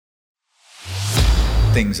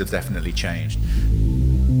things have definitely changed.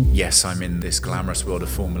 Yes, I'm in this glamorous world of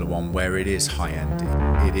Formula One where it is high-end,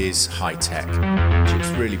 it is high-tech. It's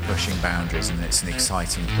really pushing boundaries and it's an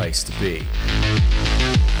exciting place to be.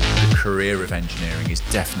 The career of engineering is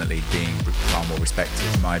definitely being far more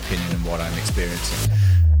respected, in my opinion, and what I'm experiencing.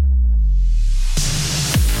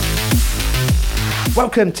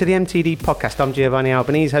 Welcome to the MTD podcast. I'm Giovanni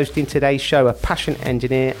Albanese, hosting today's show, a passionate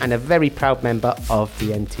engineer and a very proud member of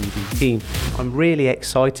the MTD team. I'm really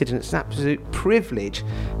excited and it's an absolute privilege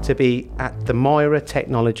to be at the Mira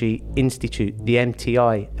Technology Institute, the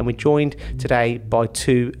MTI, and we're joined today by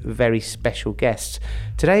two very special guests.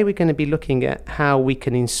 Today we're going to be looking at how we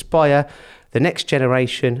can inspire the next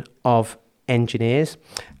generation of engineers,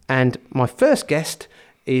 and my first guest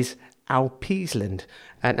is Al Peasland.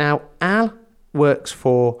 Now, Al works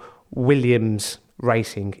for Williams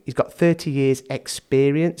Racing. He's got 30 years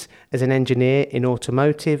experience as an engineer in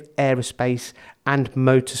automotive, aerospace and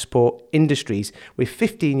motorsport industries, with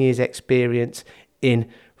 15 years experience in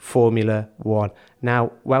Formula One.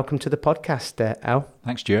 Now, welcome to the podcast, Al.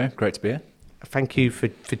 Thanks, Gio. Great to be here. Thank you for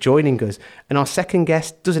joining us. And our second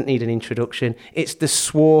guest doesn't need an introduction. It's the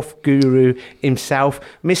Swarf guru himself,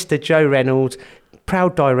 Mr. Joe Reynolds,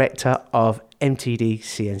 proud director of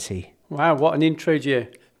MTDCNC. Wow, what an intro,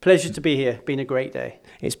 Gio. Pleasure to be here. Been a great day.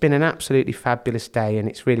 It's been an absolutely fabulous day and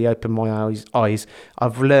it's really opened my eyes.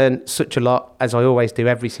 I've learned such a lot, as I always do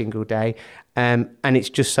every single day. And it's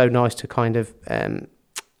just so nice to kind of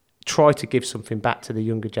try to give something back to the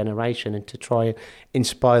younger generation and to try and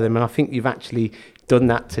inspire them. And I think you've actually done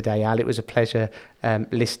that today, Al. It was a pleasure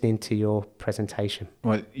listening to your presentation.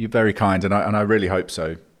 Well, you're very kind, and I really hope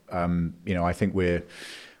so. I think we're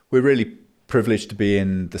really privileged to be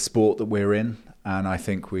in the sport that we're in, and I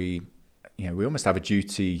think we almost have a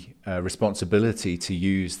duty, responsibility to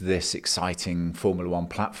use this exciting Formula One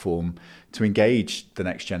platform to engage the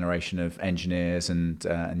next generation of engineers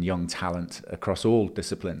and young talent across all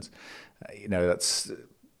disciplines.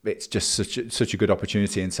 It's just such a good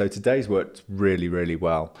opportunity, and so today's worked really, really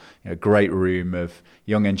well. Great room of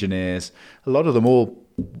young engineers, a lot of them all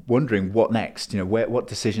wondering what next. What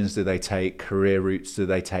decisions do they take, career routes do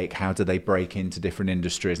they take, how do they break into different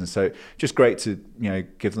industries, and so just great to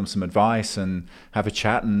give them some advice and have a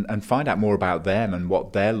chat and find out more about them and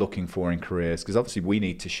what they're looking for in careers, because obviously we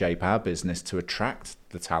need to shape our business to attract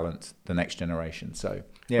the talent, the next generation. So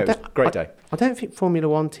yeah, it was a great day. I don't think Formula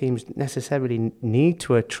One teams necessarily need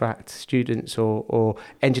to attract students or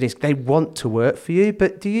engineers. They want to work for you,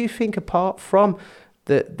 but do you think apart from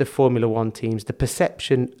the Formula One teams, the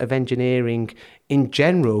perception of engineering in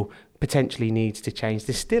general potentially needs to change?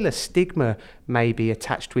 There's still a stigma maybe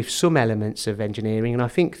attached with some elements of engineering, and I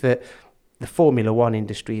think that the Formula One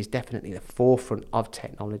industry is definitely the forefront of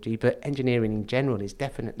technology, but engineering in general is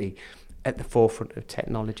definitely at the forefront of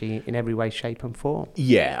technology in every way, shape and form.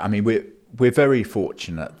 Yeah, I mean, we're very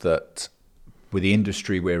fortunate that with the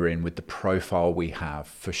industry we're in, with the profile we have,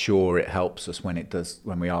 for sure it helps us when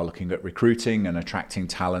we are looking at recruiting and attracting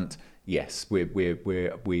talent. Yes, we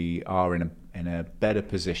are in a better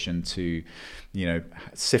position to,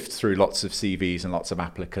 sift through lots of CVs and lots of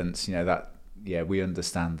applicants. We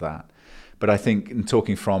understand that. But I think, in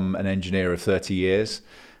talking from an engineer of 30 years,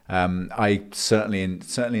 I certainly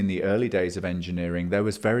in the early days of engineering, there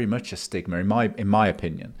was very much a stigma, in my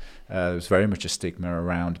opinion. There was very much a stigma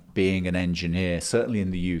around being an engineer. Certainly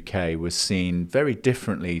in the UK, was seen very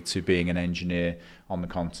differently to being an engineer on the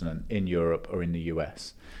continent, in Europe or in the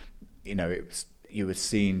US. You were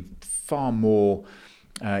seen far more.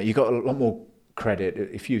 You got a lot more credit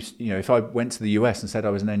if I went to the US and said I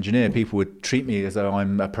was an engineer. People would treat me as though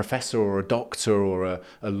I'm a professor or a doctor or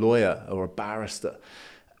a lawyer or a barrister.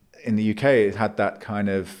 In the UK, it had that kind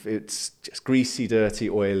of, it's just greasy, dirty,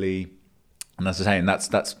 oily, and as I say, and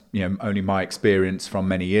that's only my experience from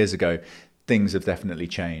many years ago. Things have definitely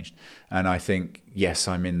changed, and I think, yes,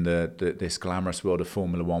 I'm in this glamorous world of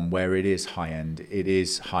Formula One where it is high-end, it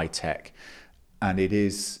is high-tech, and it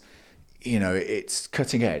is, it's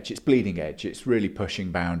cutting edge, it's bleeding edge, it's really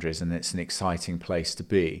pushing boundaries, and it's an exciting place to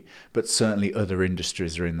be. But certainly other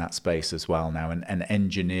industries are in that space as well now, and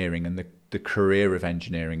engineering and the career of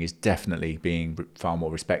engineering is definitely being far more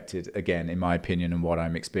respected, again, in my opinion, and what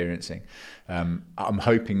I'm experiencing. I'm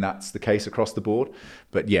hoping that's the case across the board.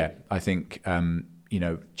 But yeah, I think,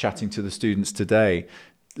 chatting to the students today,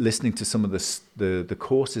 listening to some of the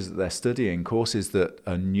courses that they're studying, courses that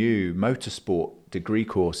are new, motorsport degree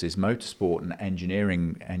courses, motorsport and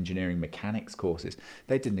engineering mechanics courses,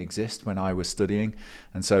 they didn't exist when I was studying.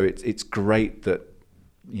 And so it's great that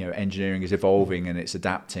engineering is evolving and it's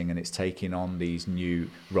adapting and it's taking on these new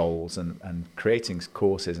roles and creating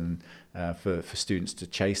courses and for students to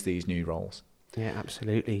chase these new roles. Yeah,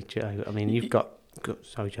 absolutely, Joe. I mean, you've got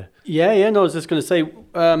sorry, Joe. Yeah. No, I was just going to say,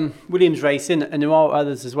 Williams Racing, and there are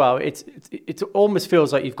others as well. It almost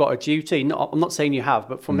feels like you've got a duty. I'm not saying you have,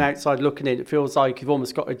 but from the outside looking in, it feels like you've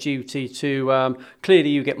almost got a duty to. Clearly,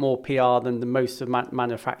 you get more PR than the most of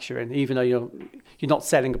manufacturing, even though you're not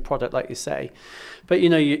selling a product like you say. But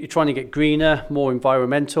you're trying to get greener, more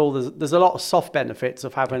environmental. There's a lot of soft benefits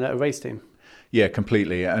of having a race team. Yeah,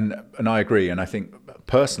 completely. And I agree. And I think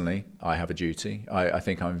personally, I have a duty. I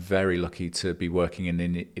think I'm very lucky to be working in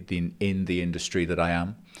the industry that I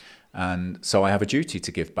am. And so I have a duty to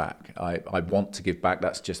give back. I want to give back.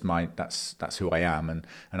 That's just that's who I am. And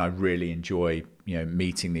I really enjoy,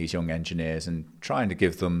 meeting these young engineers and trying to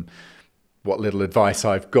give them what little advice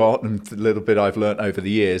I've got and the little bit I've learnt over the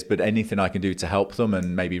years, but anything I can do to help them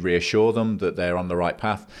and maybe reassure them that they're on the right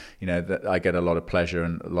path, that I get a lot of pleasure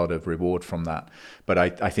and a lot of reward from that. But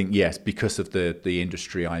I think, yes, because of the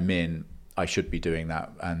industry I'm in, I should be doing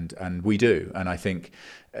that, and we do. And I think,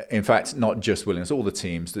 in fact, not just Williams, all the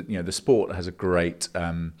teams, that the sport has a great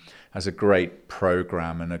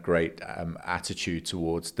program and a great attitude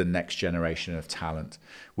towards the next generation of talent.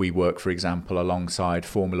 We work, for example, alongside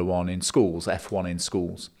Formula One in schools, F1 in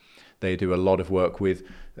schools. They do a lot of work with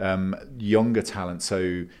younger talent,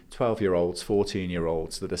 so 12-year-olds,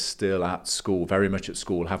 14-year-olds that are still at school, very much at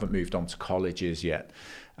school, haven't moved on to colleges yet.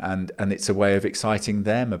 And it's a way of exciting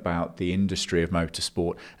them about the industry of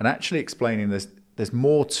motorsport and actually explaining there's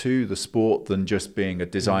more to the sport than just being a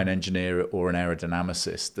design engineer or an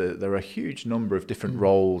aerodynamicist. There are a huge number of different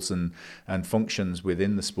roles and functions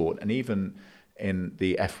within the sport. And even in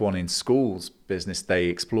the F1 in schools business, they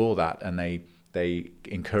explore that and they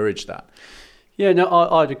encourage that. Yeah, no,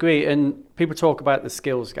 I'd agree. And people talk about the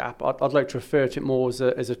skills gap. I'd like to refer to it more as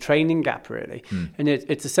a training gap, really. And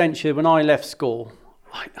it's essentially, when I left school,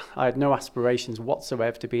 I had no aspirations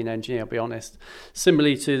whatsoever to be an engineer, I'll be honest.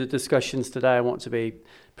 Similarly to the discussions today, I want to be a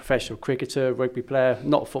professional cricketer, rugby player,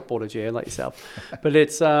 not a footballer, Gio, like yourself. But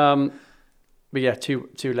it's, but yeah,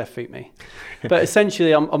 two left feet me. But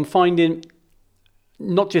essentially, I'm finding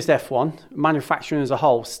not just F1, manufacturing as a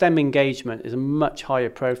whole, STEM engagement is a much higher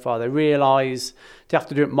profile. They realise they have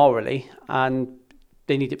to do it morally, and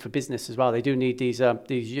they need it for business as well. They do need these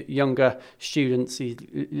younger students,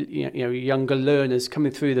 younger learners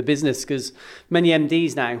coming through the business, because many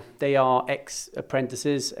MDs now, they are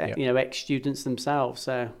ex-apprentices, ex-students themselves.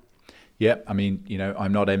 So. Yeah, I mean,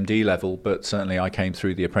 I'm not MD level, but certainly I came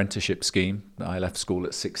through the apprenticeship scheme. I left school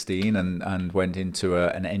at 16 and went into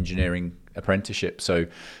an engineering apprenticeship. So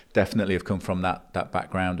definitely have come from that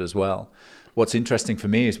background as well. What's interesting for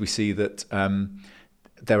me is we see that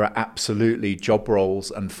there are absolutely job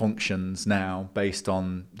roles and functions now based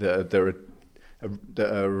on the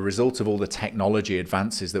result of all the technology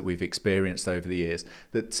advances that we've experienced over the years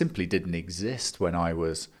that simply didn't exist when I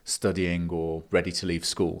was studying or ready to leave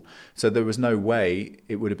school. So there was no way,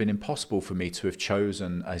 it would have been impossible for me to have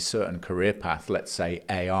chosen a certain career path, let's say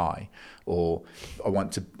AI, or I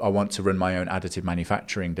want to run my own additive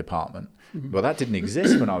manufacturing department. Well, that didn't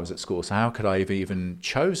exist when I was at school. So how could I have even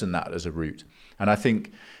chosen that as a route? And I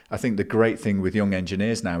think the great thing with young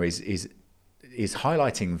engineers now is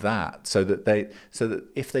highlighting that so that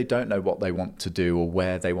if they don't know what they want to do or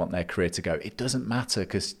where they want their career to go, it doesn't matter,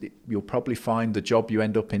 because you'll probably find the job you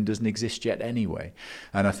end up in doesn't exist yet anyway.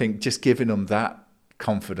 And I think just giving them that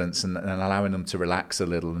confidence and allowing them to relax a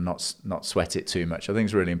little and not sweat it too much, I think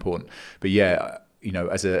is really important. But yeah,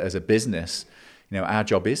 as a business, our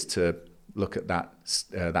job is to look at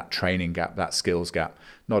that training gap, that skills gap,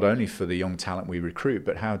 not only for the young talent we recruit,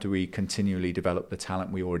 but how do we continually develop the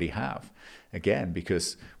talent we already have? Again,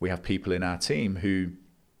 because we have people in our team who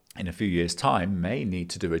in a few years' time may need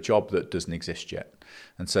to do a job that doesn't exist yet.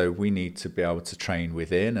 And so we need to be able to train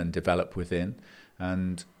within and develop within.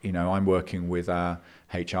 And, I'm working with our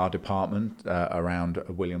HR department around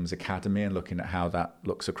a Williams Academy and looking at how that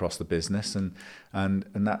looks across the business. And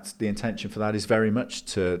that's the intention for that, is very much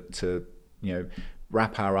to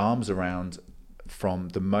wrap our arms around from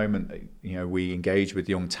the moment we engage with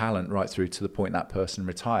young talent right through to the point that person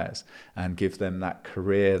retires, and give them that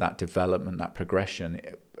career, that development, that progression.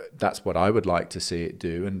 That's what I would like to see it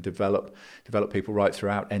do, and develop people right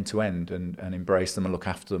throughout, end to end, and embrace them and look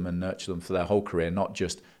after them and nurture them for their whole career, not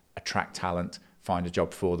just attract talent, find a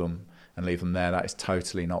job for them and leave them there. That is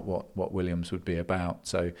totally not what Williams would be about.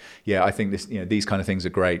 So yeah, I think these kind of things are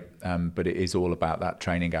great, but it is all about that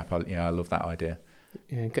training gap. I love that idea.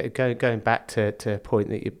 Yeah, going back to a point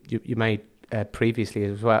that you made previously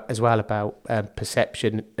as well about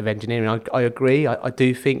perception of engineering. I agree. I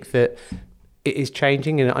do think that it is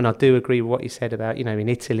changing, and I do agree with what you said about, in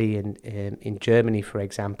Italy and in Germany, for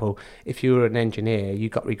example, if you were an engineer, you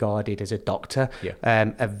got regarded as a doctor,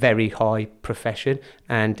 a very high profession,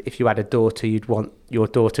 and if you had a daughter, you'd want your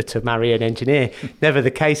daughter to marry an engineer. Never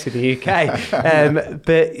the case in the UK,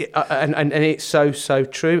 and it's so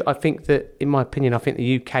true. I think that, in my opinion,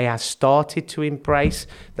 the UK has started to embrace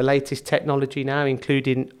the latest technology now,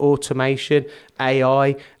 including automation,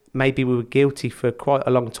 AI. Maybe we were guilty for quite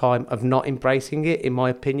a long time of not embracing it, in my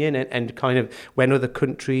opinion, and kind of when other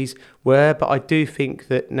countries were. But I do think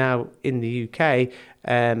that now in the UK,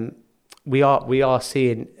 we are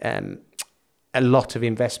seeing a lot of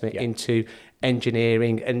investment into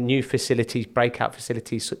engineering and new facilities, breakout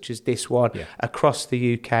facilities such as this one across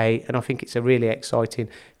the UK. And I think it's a really exciting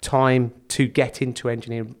time to get into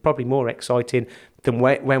engineering, probably more exciting than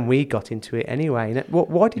when we got into it anyway. And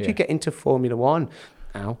why did you get into Formula One,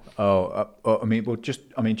 Al?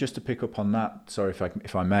 Just to pick up on that, sorry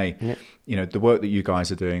if I may, the work that you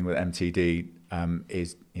guys are doing with MTD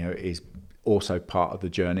is also part of the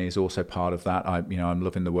journey, is also part of that. I'm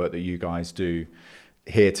loving the work that you guys do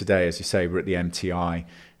here today. As you say, we're at the MTI.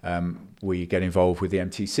 We get involved with the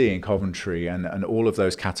MTC in Coventry and all of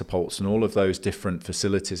those catapults and all of those different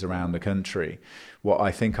facilities around the country. What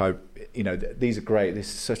I think these are great. This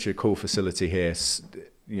is such a cool facility here.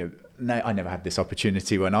 I never had this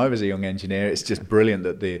opportunity when I was a young engineer. It's just brilliant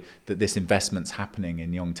that this investment's happening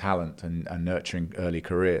in young talent and nurturing early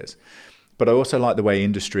careers. But I also like the way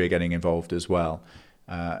industry are getting involved as well.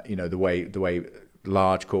 The way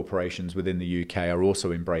large corporations within the UK are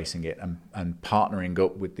also embracing it and partnering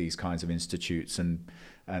up with these kinds of institutes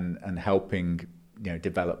and helping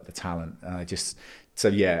develop the talent.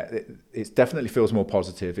 It definitely feels more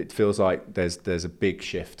positive. It feels like there's a big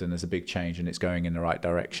shift and there's a big change and it's going in the right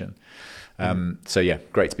direction.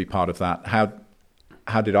 Great to be part of that.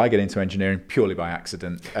 How did I get into engineering? Purely by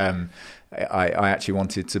accident. I actually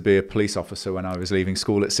wanted to be a police officer when I was leaving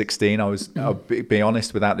school at 16. I'll be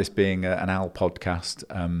honest, without this being an Al podcast,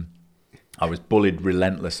 I was bullied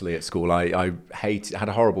relentlessly at school. I had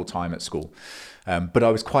a horrible time at school. But I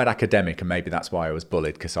was quite academic, and maybe that's why I was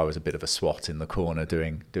bullied, because I was a bit of a swot in the corner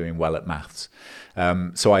doing well at maths.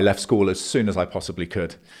 So I left school as soon as I possibly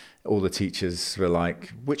could. All the teachers were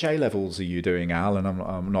like, "Which A-levels are you doing, Al?" And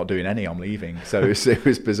I'm not doing any, I'm leaving. So it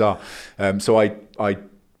was bizarre. So I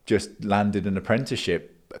just landed an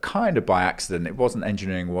apprenticeship kind of by accident. It wasn't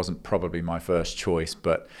engineering, wasn't probably my first choice,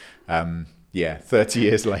 but 30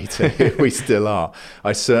 years later, we still are.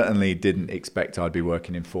 I certainly didn't expect I'd be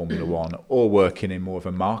working in Formula One or working in more of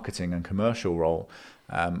a marketing and commercial role.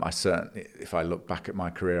 If I look back at my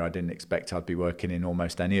career, I didn't expect I'd be working in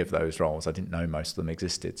almost any of those roles. I didn't know most of them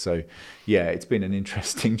existed. So, it's been an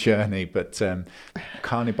interesting journey, but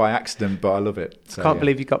kind of by accident, but I love it. So, Can't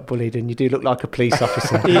believe you got bullied, and you do look like a police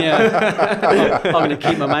officer. I'm going to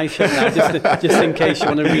keep my mouth shut now, just in case you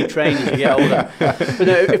want to retrain as you get older. But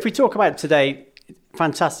no, if we talk about today,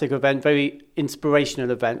 fantastic event, very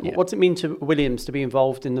inspirational event. Yeah. What does it mean to Williams to be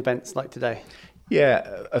involved in events like today?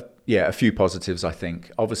 A few positives, I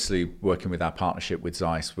think. Obviously, working with our partnership with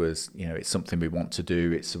ZEISS was, it's something we want to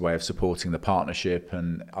do. It's a way of supporting the partnership.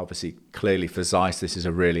 And obviously, clearly for ZEISS, this is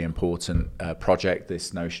a really important project.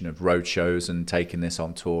 This notion of road shows and taking this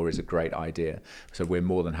on tour is a great idea. So we're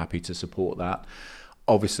more than happy to support that.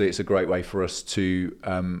 Obviously, it's a great way for us to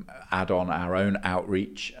add on our own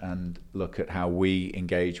outreach and look at how we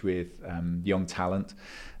engage with young talent.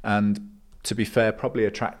 And to be fair, probably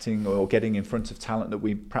attracting or getting in front of talent that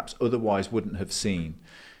we perhaps otherwise wouldn't have seen.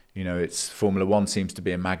 It's Formula One seems to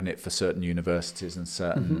be a magnet for certain universities and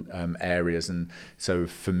certain areas. And so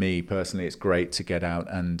for me personally, it's great to get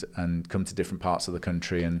out and come to different parts of the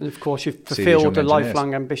country. And of course, you've fulfilled a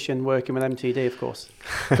lifelong ambition working with MTD, of course.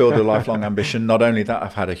 Fulfilled a lifelong ambition. Not only that,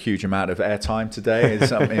 I've had a huge amount of airtime today.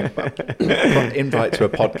 Invite to a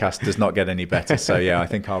podcast does not get any better. So I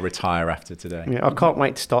think I'll retire after today. Yeah, I can't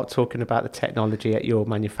wait to start talking about the technology at your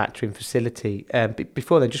manufacturing facility.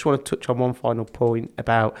 Before then, just want to touch on one final point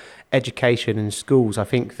about education and schools. I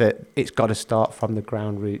think that it's got to start from the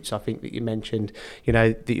ground roots. I think that you mentioned,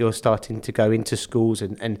 that you're starting to go into schools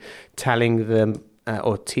and telling them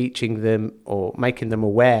or teaching them or making them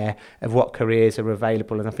aware of what careers are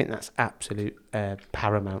available. And I think that's absolute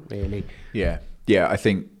paramount, really. Yeah. I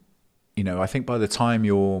think by the time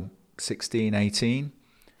you're 16, 18,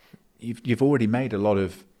 you've already made a lot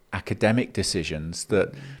of academic decisions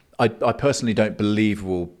that I personally don't believe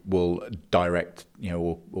will direct,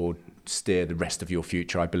 or steer the rest of your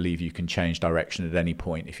future. I believe you can change direction at any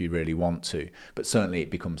point if you really want to, but certainly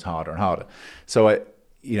it becomes harder and harder. So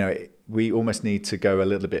we almost need to go a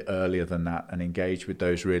little bit earlier than that and engage with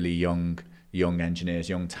those really young engineers,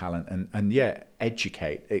 young talent, and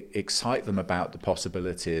educate, excite them about the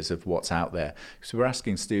possibilities of what's out there. So we're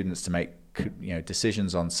asking students to make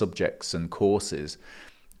decisions on subjects and courses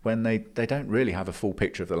when they don't really have a full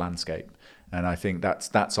picture of the landscape. And I think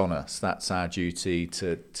that's on us. That's our duty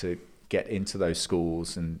to get into those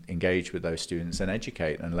schools and engage with those students and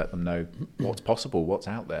educate and let them know what's possible, what's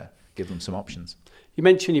out there, give them some options. You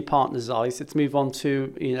mentioned your partners, ZEISS. Let's move on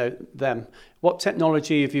to them. What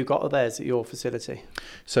technology have you got of theirs at your facility?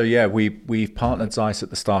 So we've partnered ZEISS at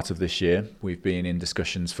the start of this year. We've been in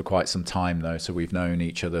discussions for quite some time though, so we've known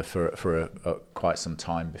each other for quite some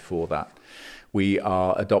time before that. We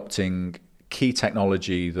are adopting key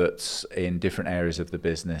technology that's in different areas of the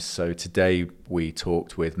business. So today we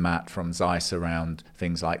talked with Matt from ZEISS around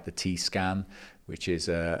things like the T-Scan, which is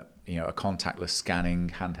a contactless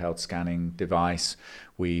handheld scanning device.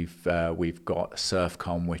 We've got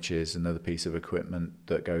Surfcom, which is another piece of equipment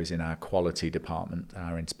that goes in our quality department,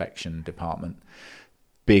 our inspection department.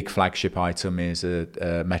 Big flagship item is a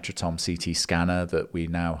Metrotom CT scanner that we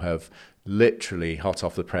now have literally hot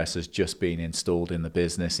off the press, has just been installed in the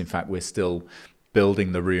business. In fact, we're still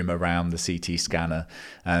building the room around the CT scanner,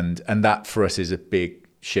 and that for us is a big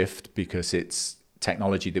shift because it's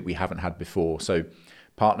technology that we haven't had before. So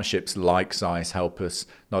partnerships like ZEISS help us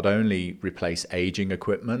not only replace aging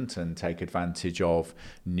equipment and take advantage of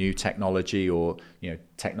new technology or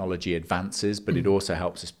technology advances, but it also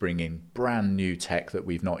helps us bring in brand new tech that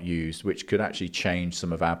we've not used, which could actually change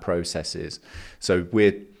some of our processes. So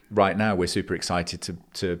right now we're super excited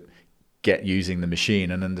to get using the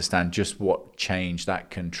machine and understand just what change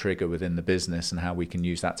that can trigger within the business and how we can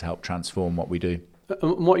use that to help transform what we do.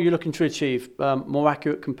 What are you looking to achieve? More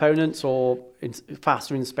accurate components or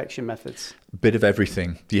faster inspection methods? A bit of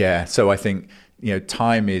everything, yeah. So I think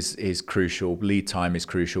time is crucial. Lead time is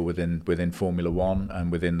crucial within Formula One and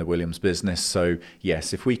within the Williams business. So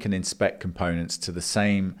yes, if we can inspect components to the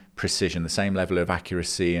same precision, the same level of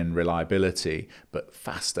accuracy and reliability, but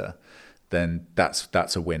faster, then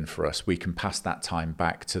that's a win for us. We can pass that time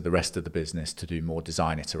back to the rest of the business to do more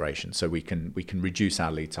design iteration. So we can reduce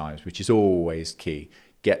our lead times, which is always key.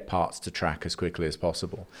 Get parts to track as quickly as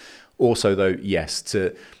possible. Also, though, yes,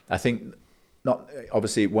 I think not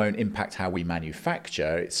obviously it won't impact how we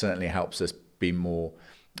manufacture. It certainly helps us be more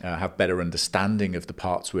have better understanding of the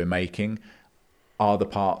parts we're making. Are the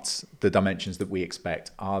parts, the dimensions that we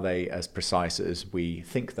expect, are they as precise as we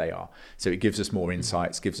think they are? So it gives us more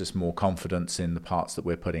insights, gives us more confidence in the parts that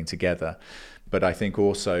we're putting together. But I think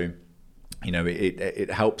also,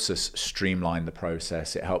 it helps us streamline the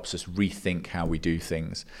process. It helps us rethink how we do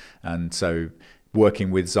things. And so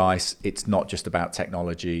working with ZEISS, it's not just about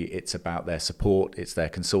technology, it's about their support, it's their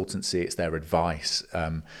consultancy, it's their advice.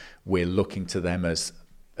 We're looking to them as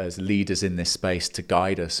leaders in this space to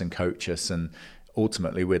guide us and coach us, and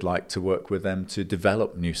ultimately we'd like to work with them to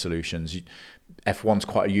develop new solutions. F1's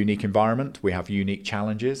quite a unique environment. We have unique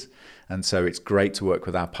challenges, and so it's great to work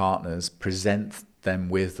with our partners, present them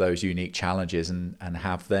with those unique challenges and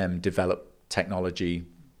have them develop technology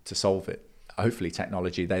to solve it. Hopefully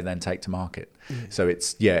technology they then take to market. So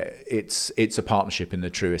it's a partnership in the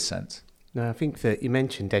truest sense. No, I think that you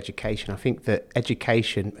mentioned education. I think that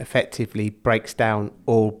education effectively breaks down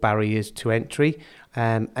all barriers to entry,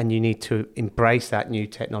 and you need to embrace that new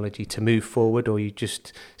technology to move forward, or you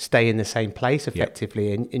just stay in the same place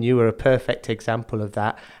effectively. Yep. And you were a perfect example of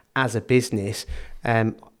that as a business.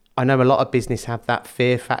 I know a lot of business have that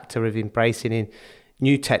fear factor of embracing in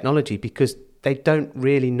new technology because they don't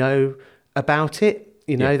really know about it.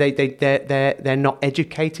 They're not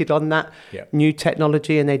educated on that new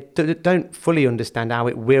technology, and they don't fully understand how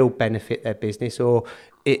it will benefit their business, or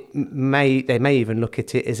they may even look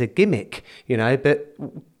at it as a gimmick, But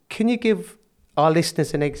can you give our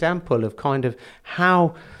listeners an example of kind of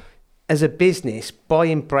how, as a business, by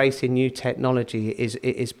embracing new technology, it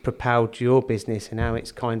is propelled your business and how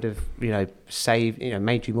it's kind of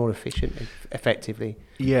made you more efficient effectively?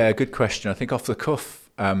 Yeah, good question. I think off the cuff,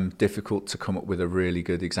 difficult to come up with a really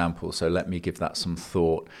good example, so let me give that some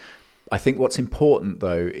thought. I think what's important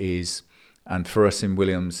though is, and for us in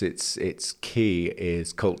Williams it's key,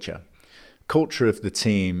 is culture of the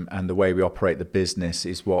team, and the way we operate the business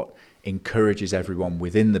is what encourages everyone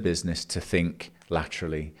within the business to think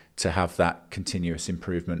laterally, to have that continuous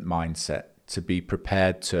improvement mindset, to be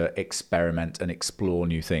prepared to experiment and explore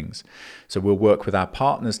new things. So we'll work with our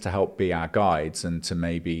partners to help be our guides and to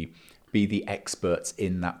maybe be the experts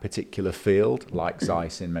in that particular field, like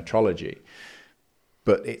ZEISS in metrology.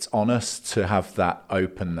 But it's on us to have that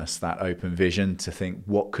openness, that open vision to think,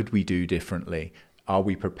 what could we do differently? Are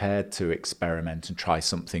we prepared to experiment and try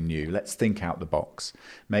something new? Let's think out the box.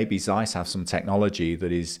 Maybe ZEISS have some technology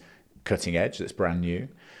that is cutting edge, that's brand new,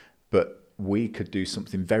 but we could do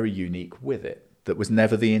something very unique with it that was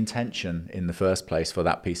never the intention in the first place for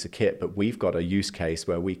that piece of kit. But we've got a use case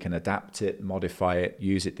where we can adapt it, modify it,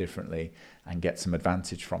 use it differently, and get some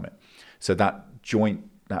advantage from it. So that joint,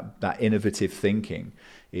 that innovative thinking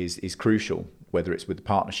is crucial, whether it's with the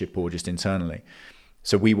partnership or just internally.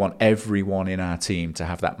 So we want everyone in our team to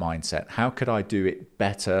have that mindset. How could I do it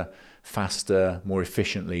better, faster, more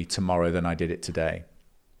efficiently tomorrow than I did it today?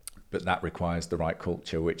 But that requires the right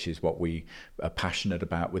culture, which is what we are passionate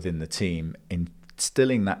about within the team,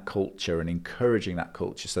 instilling that culture and encouraging that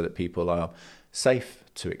culture so that people are safe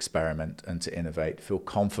to experiment and to innovate, feel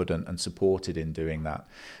confident and supported in doing that.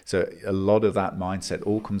 So a lot of that mindset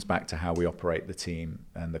all comes back to how we operate the team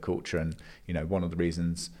and the culture. And, you know, one of the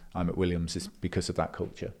reasons I'm at Williams is because of that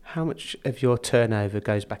culture. How much of your turnover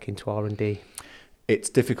goes back into R&D? It's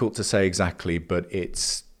difficult to say exactly, but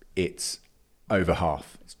it's over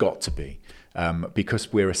half. It's got to be,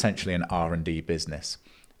 because we're essentially an R&D business.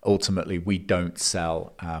 Ultimately, we don't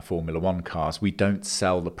sell our Formula One cars. We don't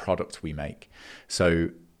sell the product we make. So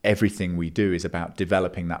everything we do is about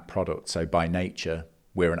developing that product. So by nature,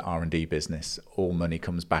 we're an R&D business. All money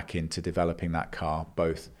comes back into developing that car,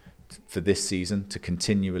 both for this season to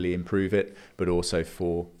continually improve it, but also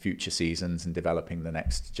for future seasons and developing the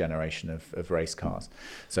next generation of race cars.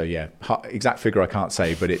 So yeah, exact figure I can't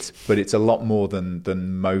say, but it's a lot more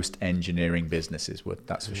than most engineering businesses would,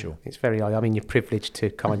 that's for sure. It's very high. I mean, you're privileged to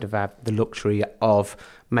kind of have the luxury of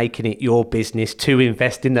making it your business to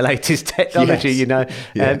invest in the latest technology. Yes. You know,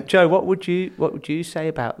 yeah. Joe, what would you say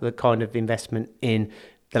about the kind of investment in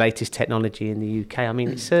the latest technology in the UK? I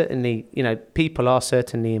mean, it's certainly, you know, people are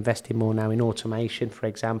certainly investing more now in automation, for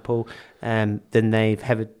example, than they've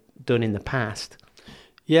ever done in the past.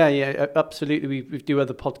 Yeah, absolutely. We do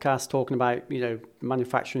other podcasts talking about, you know,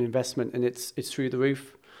 manufacturing investment, and it's through the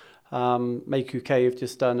roof. Make UK have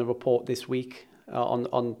just done a report this week on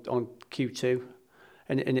Q2,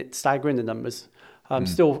 and it's staggering, the numbers.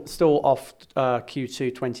 Still off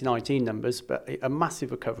Q2 2019 numbers, but a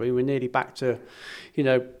massive recovery. We're nearly back to, you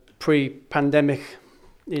know, pre-pandemic,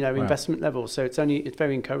 you know, wow, investment levels. So it's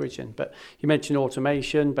very encouraging. But you mentioned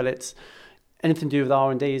automation, but it's anything to do with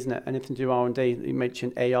R&D, isn't it? Anything to do with R&D. You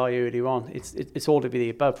mentioned AI earlier on. It's all of the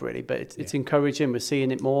above, really. But it's encouraging. We're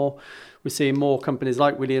seeing it more. We're seeing more companies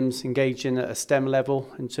like Williams engaging at a STEM level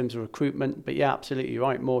in terms of recruitment. But yeah, absolutely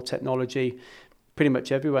right. More technology, pretty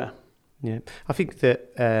much everywhere. Yeah, I think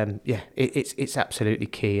that it's absolutely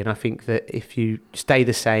key, and I think that if you stay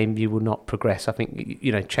the same, you will not progress. I think,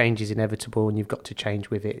 you know, change is inevitable, and you've got to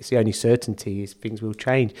change with it. It's the only certainty is things will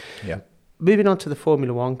change. Yeah. Moving on to the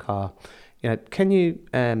Formula One car, you know, can you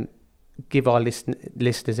give our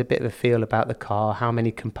listeners a bit of a feel about the car? How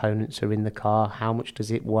many components are in the car? How much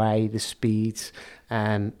does it weigh? The speeds,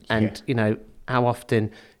 and you know, how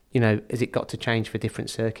often, you know, has it got to change for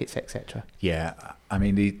different circuits, etc.? Yeah, I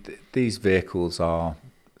mean, these vehicles are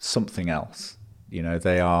something else. You know,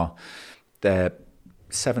 they're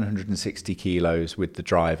 760 kilos with the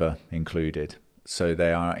driver included. So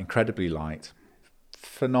they are incredibly light,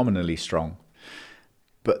 phenomenally strong,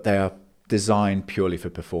 but they are designed purely for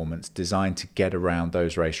performance, designed to get around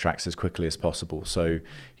those racetracks as quickly as possible. So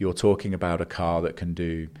you're talking about a car that can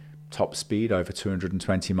do top speed over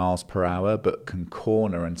 220 miles per hour, but can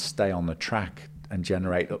corner and stay on the track and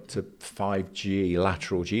generate up to 5G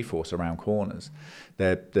lateral G-force around corners.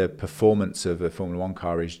 The performance of a Formula One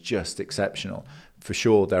car is just exceptional. For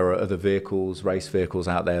sure, there are other vehicles, race vehicles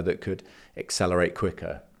out there that could accelerate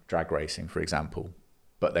quicker, drag racing, for example,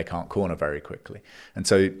 but they can't corner very quickly. And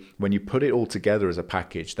so when you put it all together as a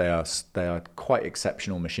package, they are quite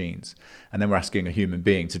exceptional machines. And then we're asking a human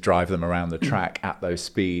being to drive them around the track at those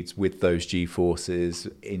speeds with those G-forces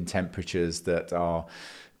in temperatures that are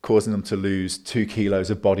causing them to lose 2 kilos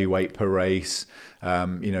of body weight per race,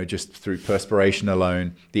 you know, just through perspiration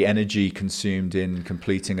alone. The energy consumed in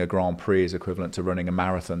completing a Grand Prix is equivalent to running a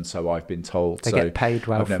marathon, so I've been told. They get paid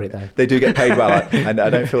well for it, though. They do get paid well, and I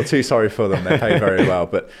don't feel too sorry for them. They're paid very well.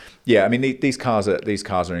 But yeah, I mean, these cars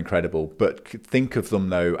are incredible. But think of them,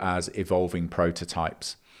 though, as evolving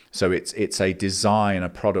prototypes. So it's a design, a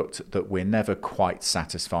product that we're never quite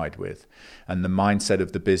satisfied with. And the mindset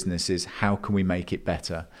of the business is, how can we make it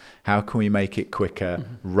better? How can we make it quicker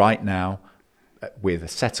right now with a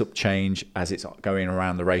setup change as it's going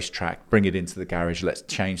around the racetrack? Bring it into the garage. Let's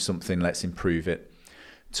change something. Let's improve it.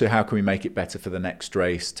 to how can we make it better for the next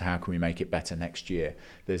race, to how can we make it better next year.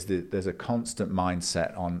 There's a constant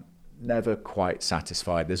mindset on never quite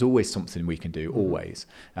satisfied. There's always something we can do, always.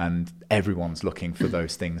 And everyone's looking for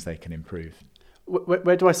those things they can improve.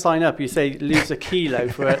 Where do I sign up? You say lose a kilo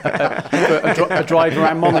for a drive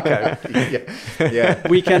around Monaco. Yeah.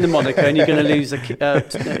 Weekend in Monaco, and you're going to lose a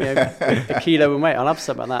kilo in weight. I'll have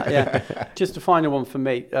something like that. Yeah. Just a final one for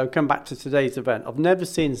me. I'll come back to today's event. I've never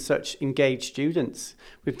seen such engaged students.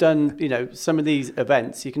 We've done, some of these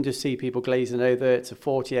events. You can just see people glazing over. It's a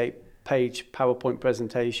 48-page PowerPoint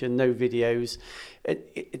presentation, no videos.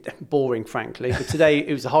 Boring, frankly. But today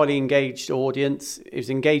it was a highly engaged audience. It was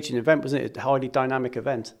an engaging event, wasn't it? A highly dynamic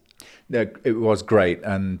event. Yeah, it was great.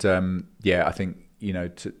 And I think,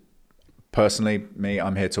 personally,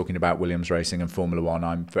 I'm here talking about Williams Racing and Formula One.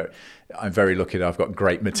 I'm very lucky that I've got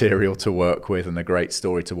great material to work with and a great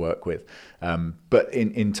story to work with. But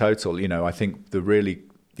in total, I think the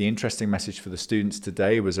interesting message for the students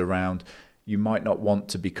today was around, you might not want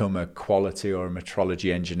to become a quality or a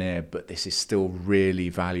metrology engineer, but this is still really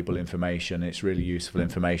valuable information. It's really useful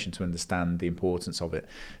information to understand the importance of it.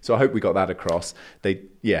 So I hope we got that across. They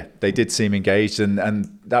did seem engaged,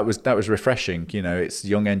 and that was refreshing. It's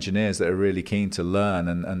young engineers that are really keen to learn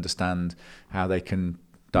and understand how they can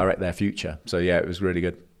direct their future. So it was really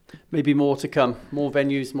good. Maybe more to come, more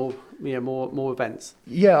venues, more events.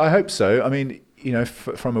 Yeah, I hope so. I mean,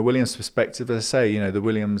 from a Williams perspective, as I say, the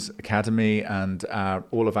Williams Academy and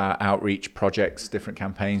all of our outreach projects, different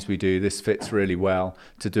campaigns we do, this fits really well.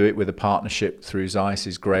 To do it with a partnership through ZEISS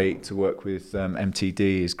is great. To work with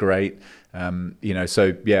MTD is great. I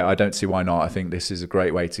don't see why not. I think this is a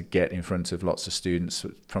great way to get in front of lots of students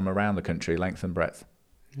from around the country, length and breadth.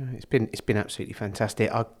 It's been absolutely fantastic.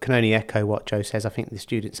 I can only echo what Joe says. I think the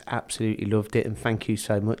students absolutely loved it, and thank you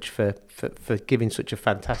so much for giving such a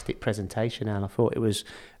fantastic presentation, Al. I thought it was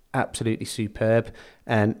absolutely superb.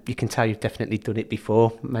 You can tell you've definitely done it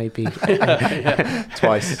before, maybe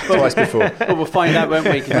twice before. Well, we'll find out, won't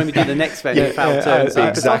we? Because when we do the next venue,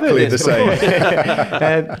 exactly the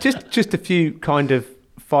same. Just a few kind of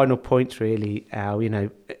final points, really, Al.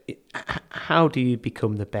 How do you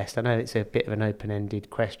become the best? I know it's a bit of an open-ended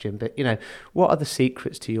question, but what are the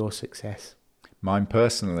secrets to your success? Mine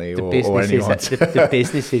personally, or anyone's? The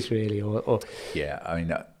businesses, really, or yeah. I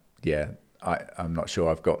mean, I'm not sure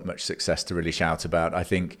I've got much success to really shout about. I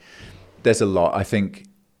think there's a lot. I think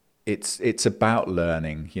it's about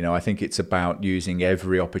learning. I think it's about using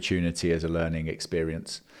every opportunity as a learning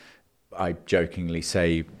experience. I jokingly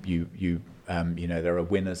say there are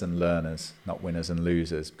winners and learners, not winners and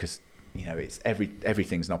losers, because it's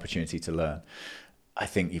everything's an opportunity to learn. I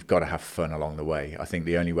think you've got to have fun along the way. I think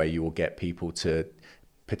the only way you will get people to,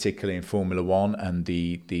 particularly in Formula One, and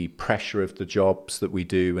the pressure of the jobs that we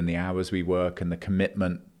do and the hours we work and the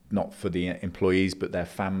commitment, not for the employees but their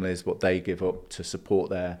families, what they give up to support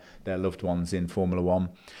their loved ones in Formula One.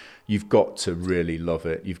 You've got to really love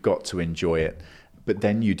it. You've got to enjoy it. But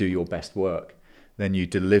then you do your best work. Then you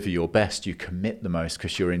deliver your best, you commit the most,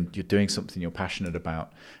 because you're doing something you're passionate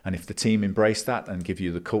about. And if the team embrace that and give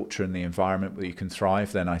you the culture and the environment where you can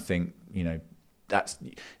thrive, then I think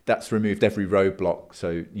that's removed every roadblock.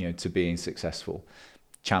 So to being successful.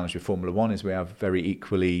 Challenge with Formula One is we have very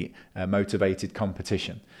equally motivated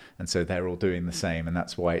competition, and so they're all doing the same, and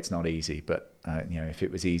that's why it's not easy. But if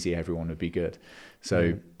it was easy, everyone would be good.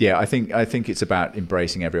 So I think it's about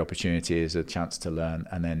embracing every opportunity as a chance to learn,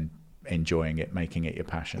 and then enjoying it, making it your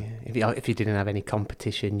passion. Yeah. If you didn't have any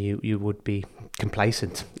competition, you would be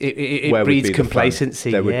complacent. It breeds complacency.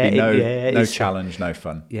 There would be no challenge, no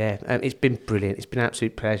fun. Yeah, it's been brilliant. It's been an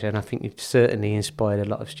absolute pleasure, and I think you've certainly inspired a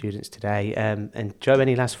lot of students today. And Joe,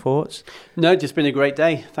 any last thoughts? No, just been a great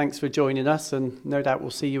day. Thanks for joining us, and no doubt we'll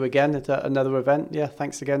see you again at another event. Yeah,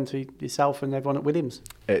 thanks again to yourself and everyone at Williams.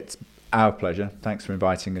 It's our pleasure. Thanks for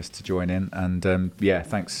inviting us to join in, and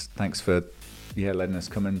thanks for letting us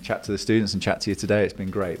come and chat to the students and chat to you today. It's been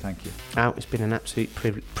great. Thank you. It's been an absolute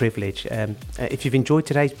privilege. If you've enjoyed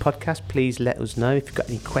today's podcast, please let us know. If you've got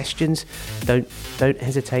any questions, don't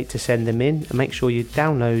hesitate to send them in, and make sure you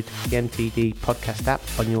download the MTD podcast app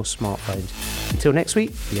on your smartphones. Until next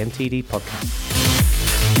week, the MTD podcast.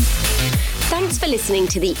 Thanks for listening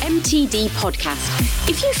to the MTD podcast.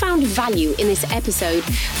 If you found value in this episode,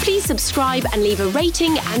 please subscribe and leave a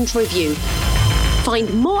rating and review.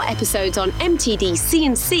 Find more episodes on mtdcnc.com.